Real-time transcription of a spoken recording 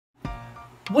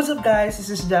What's up guys,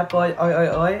 this is Japoy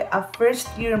Oy, a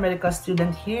first year medical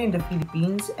student here in the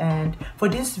Philippines, and for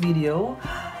this video,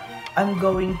 I'm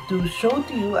going to show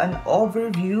to you an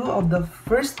overview of the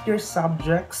first year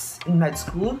subjects in med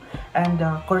school and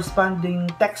the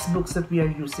corresponding textbooks that we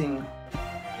are using.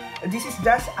 This is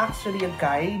just actually a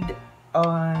guide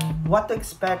on what to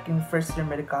expect in first year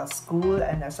medical school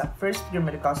and as a first year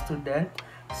medical student.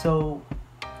 So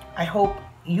I hope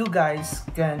you guys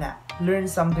can learn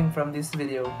something from this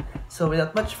video. So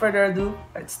without much further ado,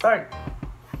 let's start.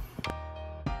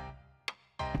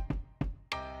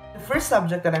 The first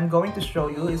subject that I'm going to show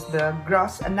you is the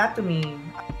gross anatomy.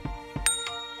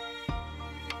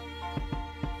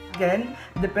 Again,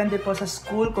 depende po sa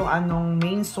school kung anong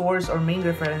main source or main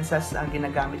references ang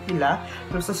ginagamit nila.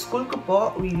 Pero sa school ko po,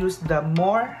 we use the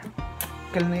more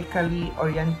clinically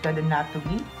oriented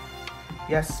anatomy.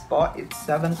 Yes po, it's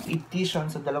 7th edition.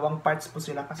 So, dalawang parts po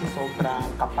sila kasi sobrang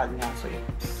kapal niya. So,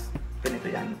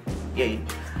 ganito yan. Yay!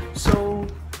 So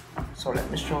let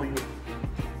me show you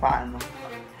paano.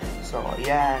 So,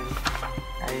 ayan.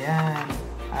 Ayan.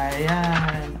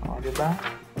 Ayan. O, diba?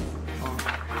 O.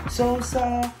 So,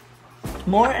 sa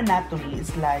Morse anatomy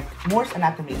is like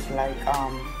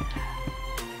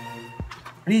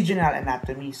regional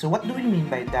anatomy. So, what do we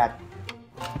mean by that?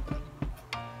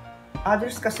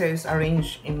 Others kasi is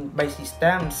arranged by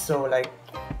systems. So like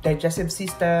digestive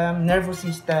system, nervous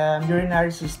system,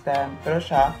 urinary system. Pero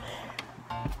siya,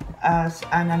 as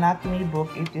an anatomy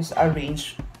book, it is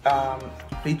arranged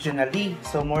regionally.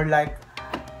 So more like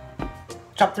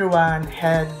chapter 1,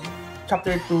 head,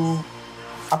 chapter 2,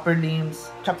 upper limbs,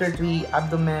 chapter 3,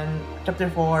 abdomen, chapter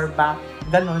 4, back,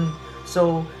 ganun.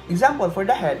 So example, for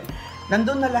the head,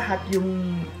 nandun na lahat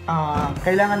yung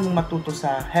kailangan mong matuto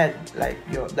sa head, like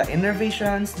the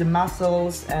innervations, the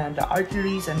muscles, and the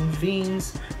arteries and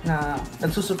veins na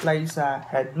nagsusupply sa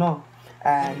head mo.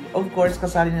 And of course,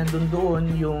 kasali na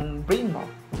doon yung brain mo.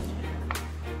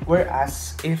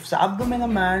 Whereas, if sa abdomen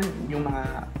naman, yung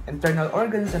mga internal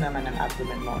organs na naman ng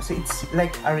abdomen mo. So, it's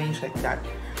like arranged like that.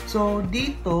 So,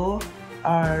 dito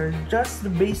are just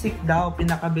the basic daw,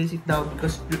 pinaka-basic daw,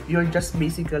 because you're just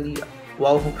basically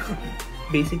wow,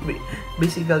 basically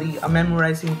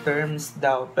memorizing terms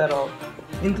daw, pero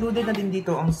included na din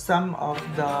dito ang some of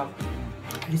the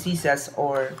diseases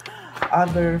or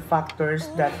other factors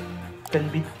that can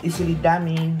be easily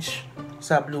damaged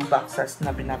sa blue boxes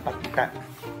na pinapakita.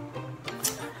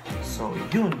 So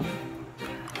yun,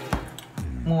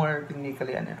 more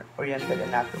clinically oriented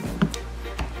anatomy.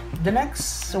 The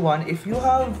next one, if you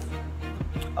have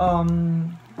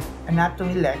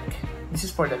anatomy leg, this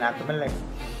is for the anatomy leg.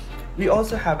 We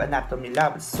also have anatomy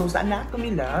lab. So sa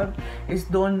anatomy lab is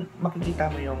doon makikita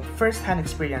mo yung first-hand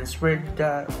experience where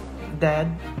the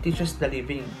dead teaches the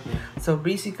living. So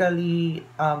basically,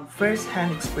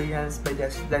 first-hand experience by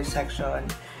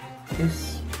dissection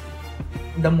is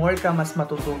the more ka mas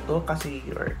matututo kasi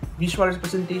your visual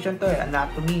representation to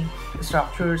anatomy,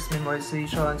 structures,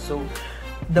 memorization. So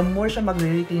the more siya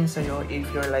magre-retain sa'yo if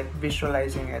you're like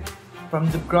visualizing it. From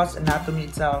the gross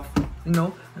anatomy itself, you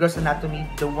know, gross anatomy,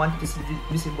 the one that is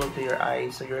visible to your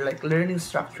eyes. So you're like learning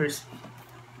structures.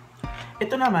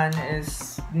 Ito naman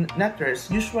is netters.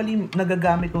 Usually,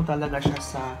 nagagamit mo talaga siya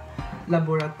sa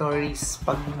laboratories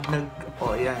pag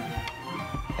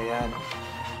ayan.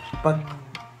 Pag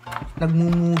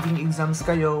nagmo-moving exams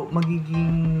kayo,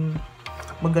 magiging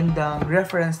magandang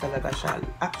reference talaga siya.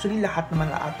 Actually, lahat ng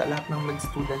med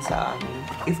students sa amin,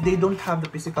 if they don't have the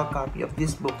physical copy of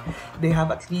this book, they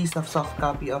have at least a soft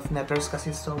copy of Netter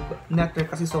kasi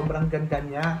sobrang ganda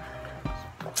niya.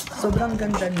 Sobrang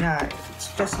ganda niya. It's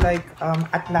just like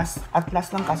atlas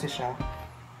lang kasi siya.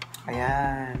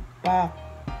 Ayan. Pak.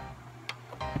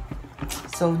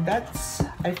 So that's,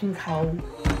 I think, how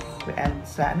we end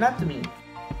sa anatomy.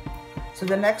 So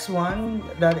the next one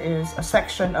that is a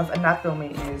section of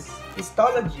anatomy is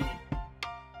histology.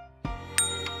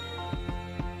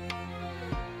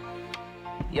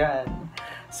 Yan.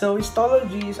 So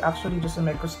histology is actually just a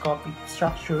microscopic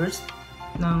structures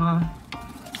na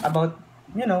about,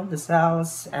 you know, the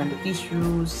cells and the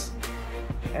tissues,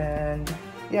 and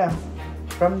yeah,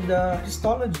 from the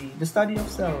histology, the study of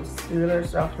cells, cellular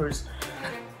structures.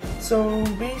 So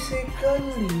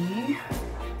basically,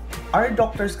 our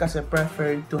doctors kasi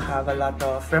preferred to have a lot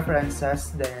of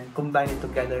references, then combine it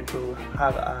together to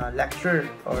have a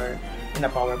lecture or in a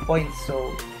PowerPoint.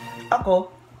 So,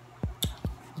 ako,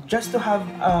 just to have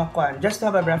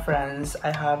a reference,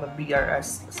 I have a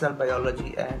BRS Cell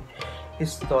Biology and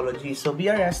Histology. So,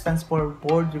 BRS stands for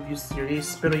Board Review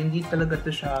Series, pero hindi talaga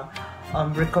to siya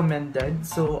recommended.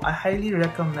 So, I highly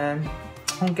recommend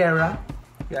Hongkera.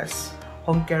 Yes,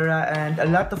 Honkera, and a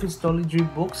lot of histology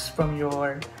books from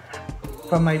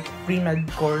my pre-med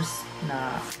course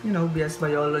na, BS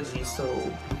Biology. So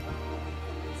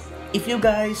if you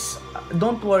guys,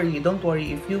 don't worry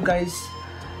if you guys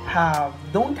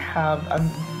don't have a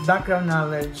background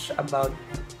knowledge about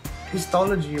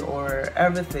histology or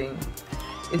everything.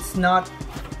 It's not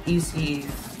easy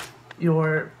if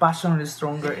your passion is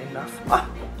stronger enough.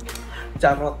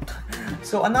 Charot.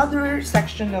 So another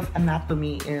section of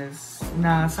anatomy is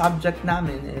na subject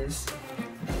namin is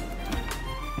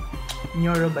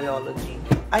neurobiology.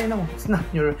 I know it's not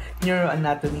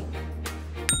neuroanatomy.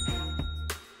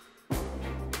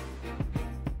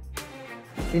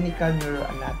 Clinical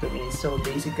neuroanatomy. So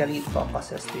basically, it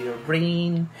focuses to your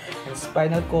brain and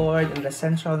spinal cord and the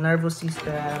central nervous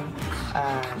system,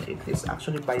 and it is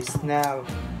actually by Snell,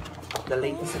 the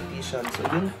latest edition. So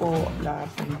yun po,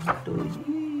 lahat ng dito.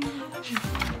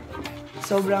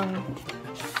 Sobrang,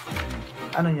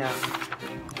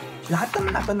 lahat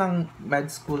naman ito ng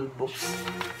med school books.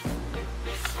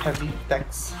 Heavy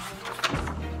text.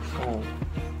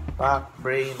 Back,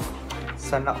 brain.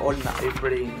 Sana all na ay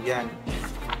brain. Yan.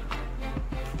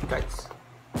 Guys,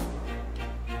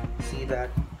 see that?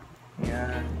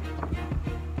 Yeah.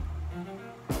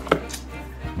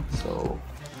 So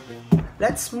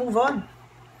let's move on.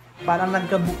 Parang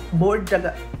nagka-bored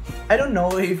talaga. I don't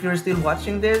know if you're still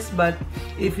watching this, but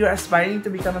if you're aspiring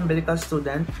to become a medical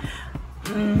student,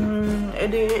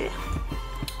 edi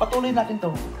patuloy natin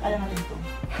to. Kaya natin to.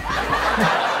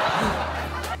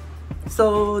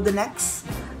 So the next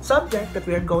subject that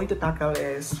we are going to tackle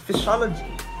is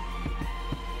physiology.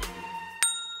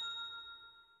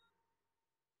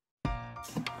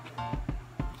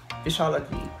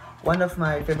 Physiology, one of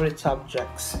my favorite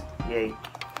subjects. Yay,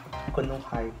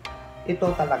 kunuhay.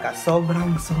 Ito talaga,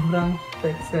 sobrang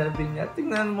pet-serving niya.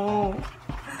 Tingnan mo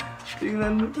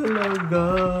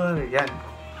talaga.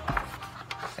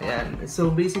 Ayan. So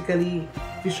basically,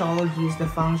 physiology is the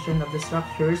function of the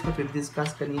structures that we've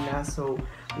discussed kanina. So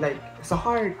like sa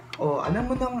heart, alam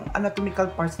mo ng anatomical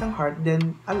parts ng heart,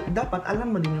 then dapat alam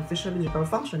mo din yung physiological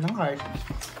function ng heart.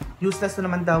 Useless na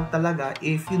naman daw talaga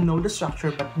if you know the structure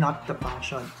but not the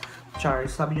function. Char,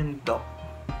 sabi yung doc.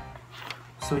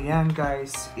 So yan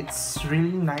guys, it's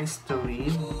really nice to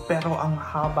read, pero ang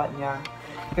haba niya.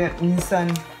 Kaya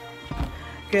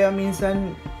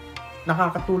minsan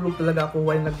nakakatulog talaga ako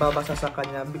while nagbabasa sa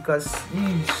kanya because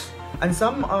and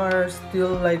some are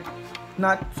still like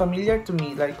not familiar to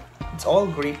me, like it's all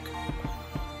Greek.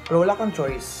 Pero wala kang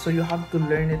choice, so you have to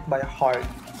learn it by heart.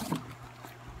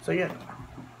 So yan.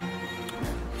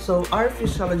 So our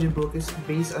physiology book is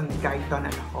based on Guyton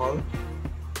and Hall.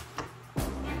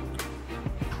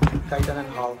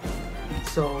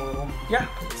 So yeah,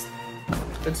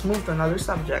 let's move to another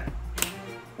subject.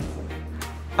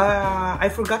 I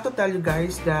forgot to tell you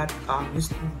guys that this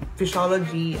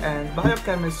physiology and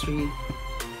biochemistry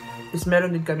is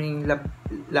meron din kaming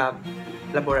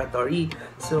laboratory.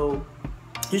 So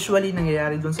usually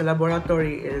nangyayari dun sa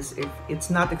laboratory is if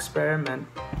it's not experiment,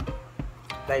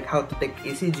 like how to take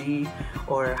ECG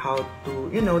or how to,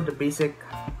 the basic,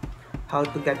 how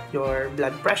to get your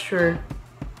blood pressure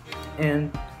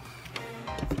and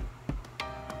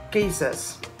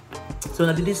cases. So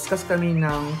nadi-discuss kami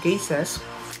ng cases,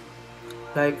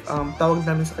 like tawag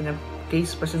namin sa kanya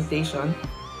case presentation,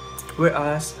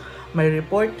 whereas my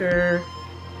reporter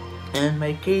and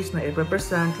my case na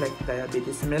i-represent like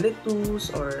diabetes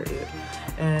mellitus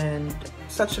and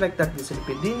such like that,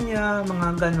 dyslipidemia,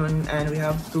 mga ganun, and we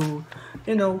have to,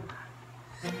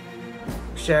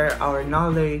 share our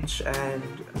knowledge and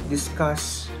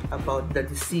discuss about the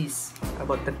disease,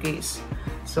 about the case.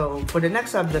 So for the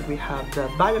next subject, we have the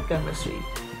biochemistry.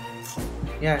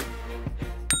 Yan.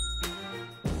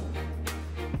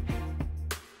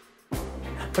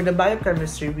 For the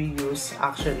biochemistry, we use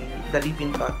actually the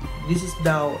Lippincott. This is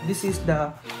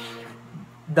the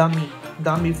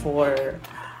dummy for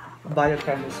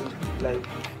biochemistry. Like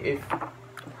if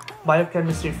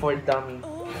biochemistry for dummy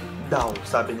daw,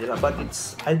 sabi nila. But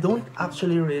I don't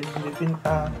actually read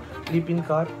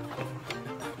Lippincott.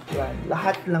 Yan,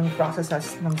 lahat lang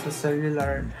processes ng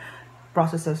cellular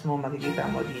processes mo makikita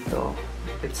mo dito.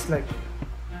 It's like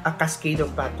a cascade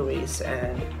of pathways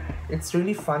and it's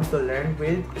really fun to learn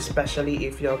with, especially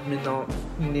if you have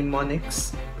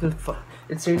mnemonics.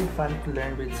 It's really fun to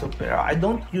learn with. So I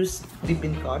don't use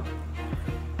Lippincott,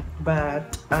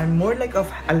 but I'm more like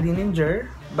of a Linenger,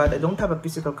 but I don't have a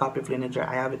physical copy of Linenger.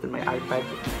 I have it on my iPad.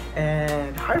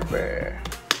 And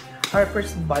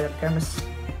Harper's Biochemistry,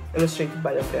 Illustrated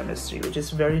Biochemistry, which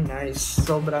is very nice.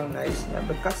 Sobrang nice niya.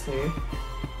 But kasi,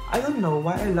 I don't know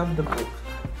why I love the book.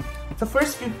 the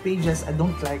first few pages, I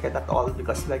don't like it at all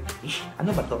because like,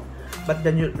 ano ba to? But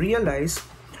then you realize,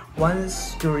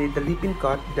 once you read the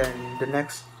Lippincott, then the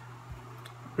next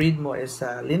read mo is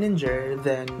Lininger,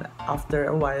 then after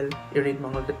a while, i-read mo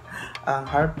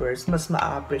Harper's, mas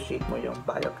ma-appreciate mo yung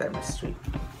biochemistry.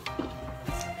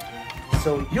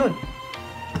 So, yun.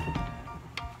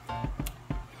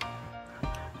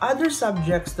 Other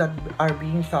subjects that are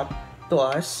being taught to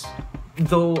us,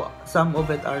 though some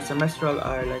of it are semestral,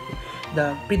 are like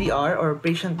the PDR or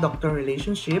patient-doctor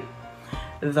relationship,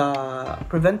 the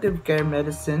preventive care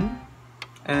medicine,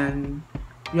 and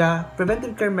yeah,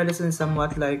 preventive care medicine is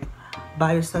somewhat like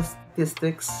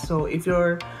biostatistics. So if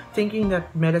you're thinking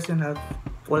that medicine have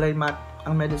walay mat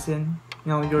ang medicine,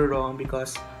 no, you're wrong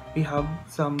because we have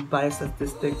some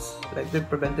biostatistics like the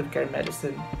preventive care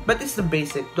medicine. But it's the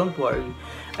basic, don't worry.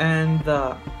 And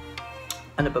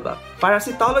ano pa ba?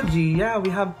 Parasitology. Yeah,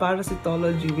 we have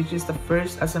parasitology, which is the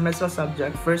first semestral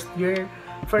subject, first year,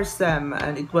 first sem,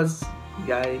 and it was,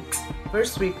 yikes.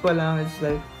 First week pa lang, it's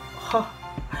like, huh,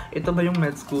 ito ba yung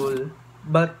med school?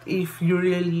 But if you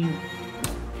really,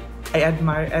 I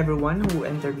admire everyone who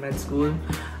entered med school.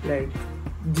 Like,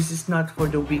 this is not for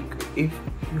the weak. If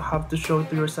you have to show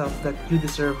to yourself that you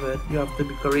deserve it, you have to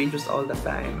be courageous all the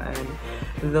time. And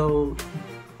though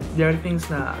there are things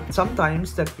na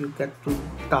sometimes that you get too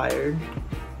tired,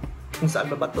 kung saan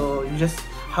ba to, you just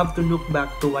have to look back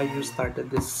to why you started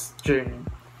this journey.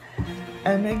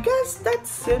 And I guess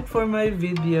that's it for my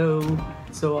video.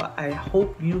 So I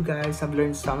hope you guys have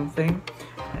learned something.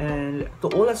 And to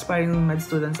all aspiring med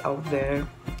students out there,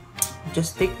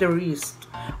 just take the risk.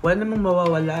 Wala namang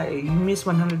mawawala eh. You miss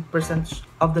 100%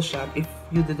 of the shot if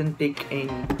you didn't take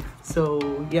any. So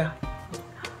yeah,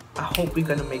 I hope we're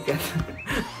gonna make it.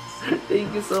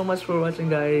 Thank you so much for watching,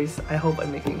 guys. I hope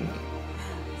I'm making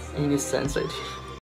any sense right here.